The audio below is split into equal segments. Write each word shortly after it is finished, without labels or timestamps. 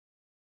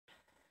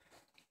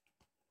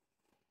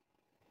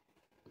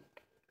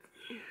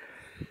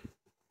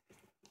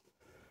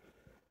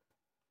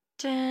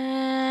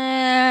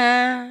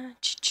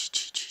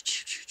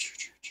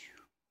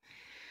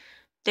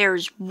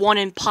There's one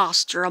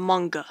imposter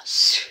among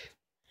us.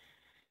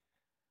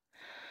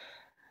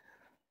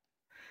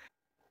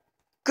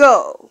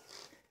 Go!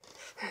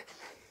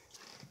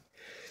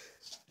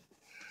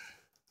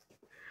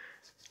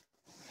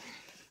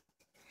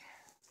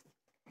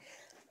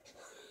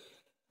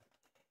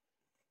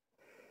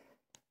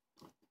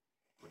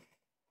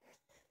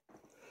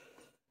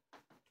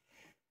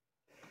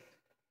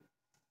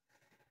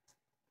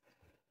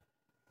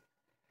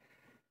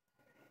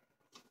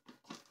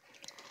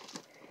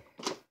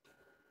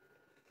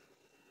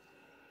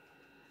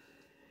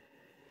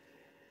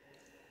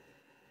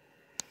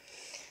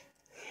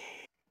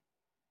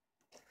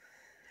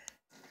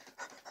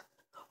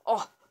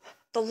 Oh,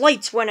 the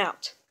lights went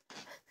out.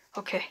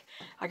 Okay,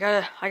 I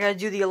gotta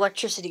do the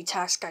electricity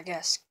task, I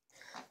guess.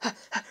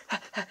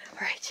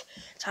 Alright,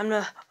 time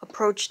to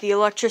approach the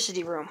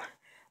electricity room.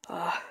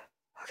 Okay.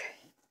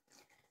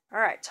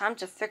 Alright, time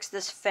to fix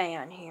this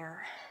fan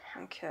here.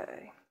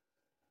 Okay.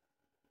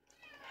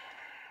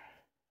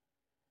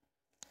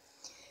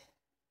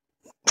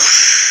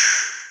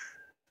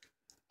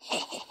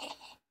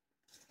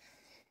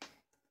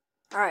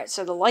 Alright,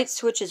 so the light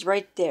switch is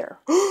right there.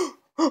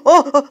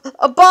 Oh,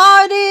 a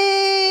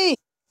body!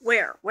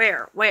 Where?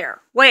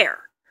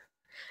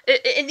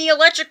 In the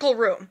electrical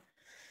room.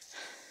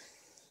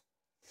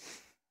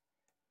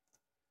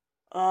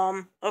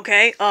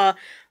 Okay,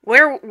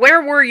 where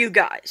were you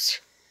guys?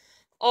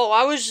 Oh,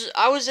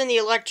 I was in the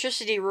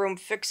electricity room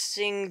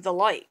fixing the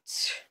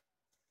lights.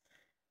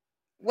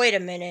 Wait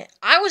a minute,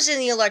 I was in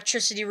the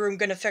electricity room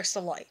gonna fix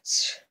the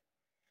lights.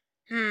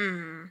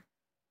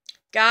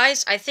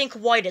 Guys, I think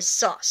white is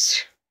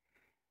sus.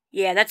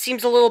 Yeah, that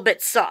seems a little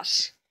bit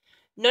sus.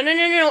 No,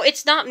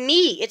 it's not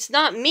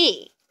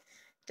me.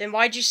 Then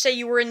why'd you say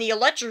you were in the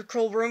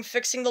electrical room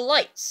fixing the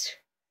lights?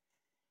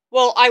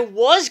 Well, I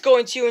was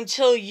going to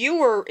until you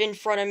were in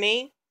front of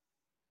me.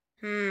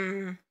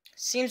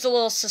 Seems a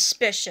little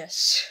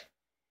suspicious.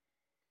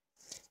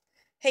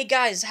 Hey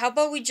guys, how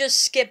about we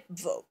just skip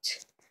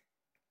vote?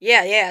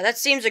 Yeah, that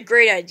seems a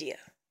great idea.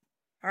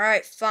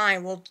 Alright,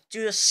 fine, we'll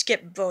do a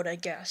skip vote, I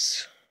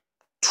guess.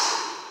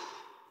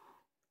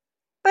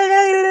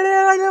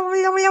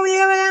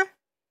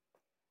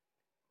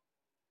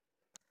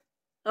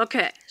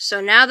 Okay, so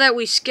now that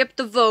we skipped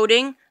the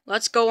voting,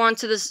 let's go on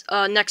to this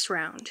next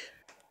round.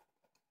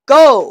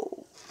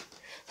 Go!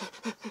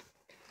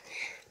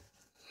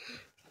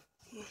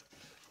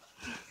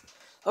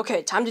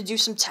 Okay, time to do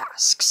some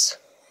tasks.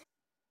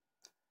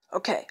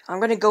 Okay,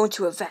 I'm gonna go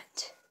into a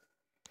vent.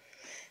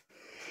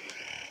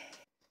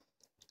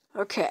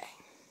 Okay,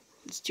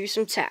 let's do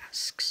some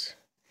tasks.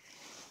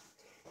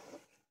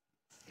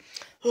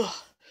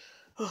 Oh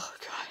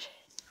god.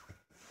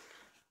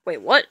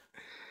 Wait, what?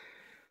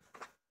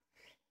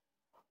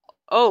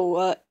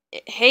 Oh,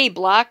 hey,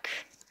 Black.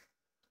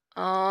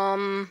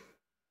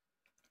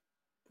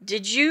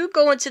 Did you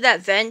go into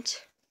that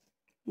vent?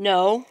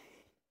 No.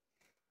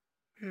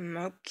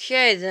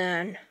 Okay,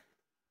 then.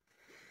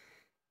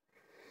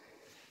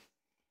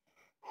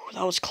 Ooh,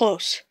 that was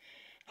close.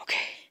 Okay.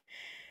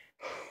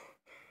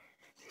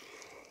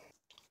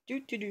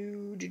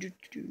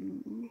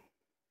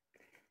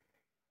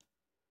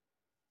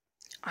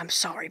 I'm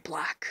sorry,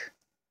 Black.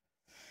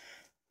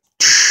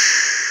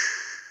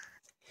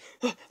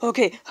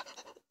 Okay.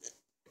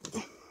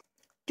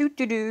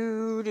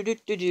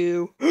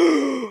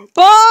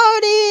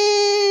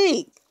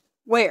 Body!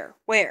 Where?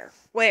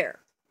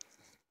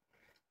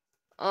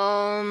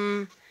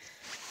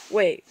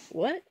 Wait,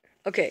 what?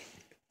 Okay.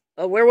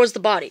 Where was the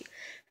body?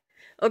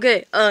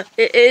 Okay,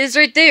 it is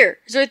right there.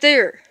 It's right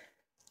there.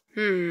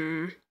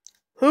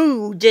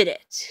 Who did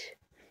it?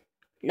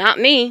 Not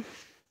me.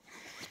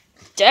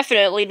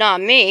 Definitely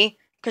not me,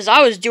 because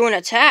I was doing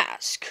a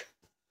task.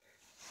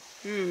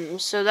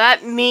 So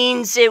that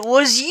means it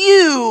was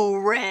you,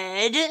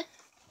 Red.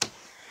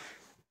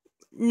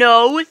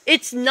 No,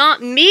 it's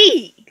not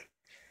me.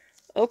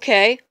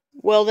 Okay,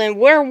 well then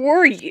where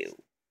were you?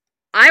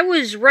 I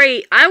was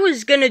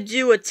gonna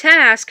do a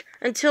task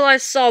until I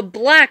saw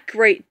Black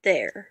right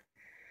there.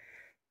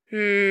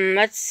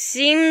 That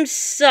seems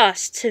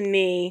sus to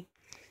me.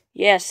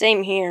 Yeah,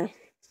 same here.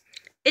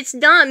 It's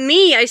not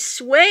me, I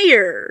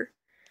swear.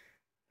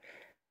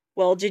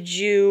 Well, did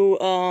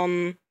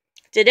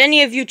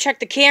any of you check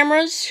the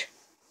cameras?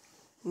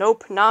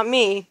 Nope, not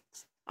me.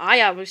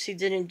 I obviously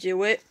didn't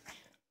do it.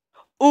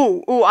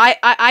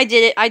 I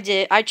did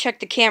it. I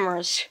checked the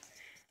cameras.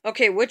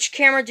 Okay, which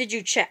camera did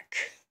you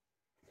check?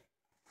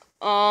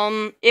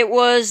 It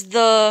was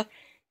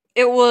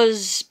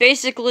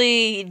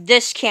basically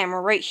this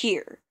camera right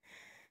here.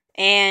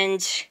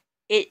 And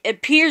it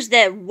appears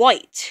that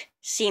White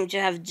seemed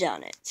to have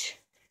done it.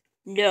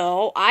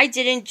 No, I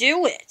didn't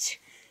do it.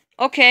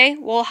 Okay,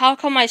 well, how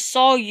come I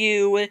saw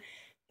you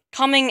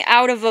coming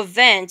out of a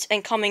vent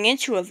and coming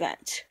into a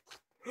vent?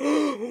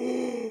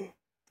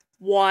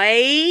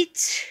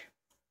 White?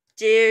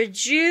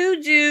 Did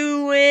you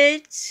do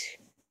it?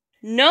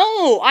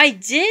 No, I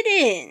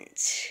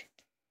didn't.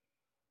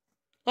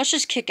 Let's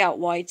just kick out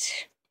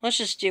white. Let's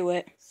just do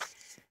it.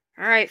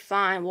 Alright,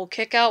 fine. We'll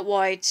kick out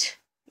white.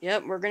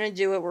 Yep, we're gonna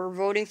do it. We're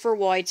voting for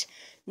white.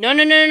 No,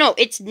 no, no, no, no.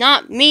 It's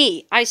not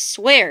me. I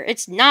swear.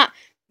 It's not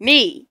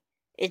me.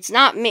 It's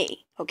not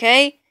me.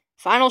 Okay?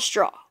 Final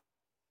straw.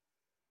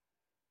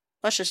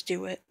 Let's just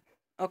do it.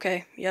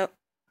 Okay, yep.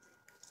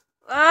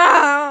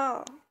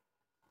 Ah!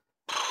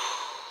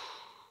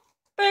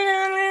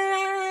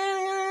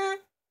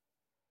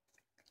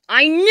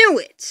 I knew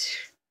it!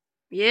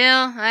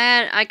 Yeah,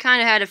 I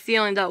kinda had a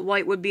feeling that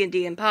white would be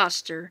the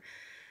imposter.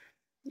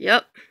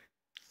 Yep.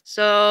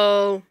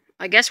 So,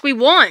 I guess we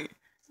won!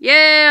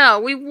 Yeah,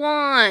 we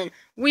won!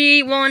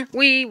 We won,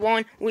 we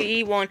won,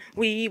 we won,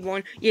 we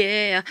won,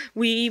 yeah,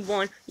 we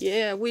won,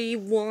 yeah, we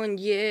won,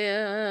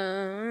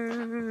 yeah.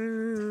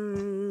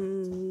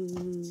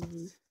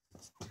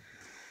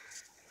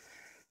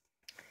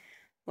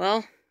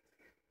 Well,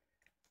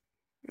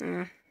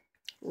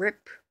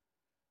 rip.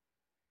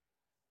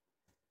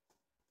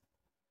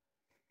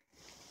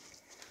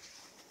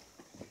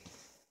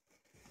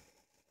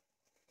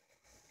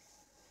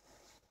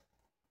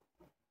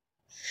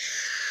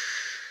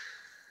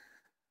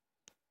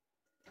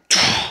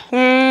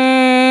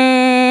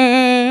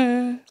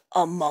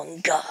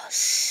 Among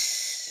Us.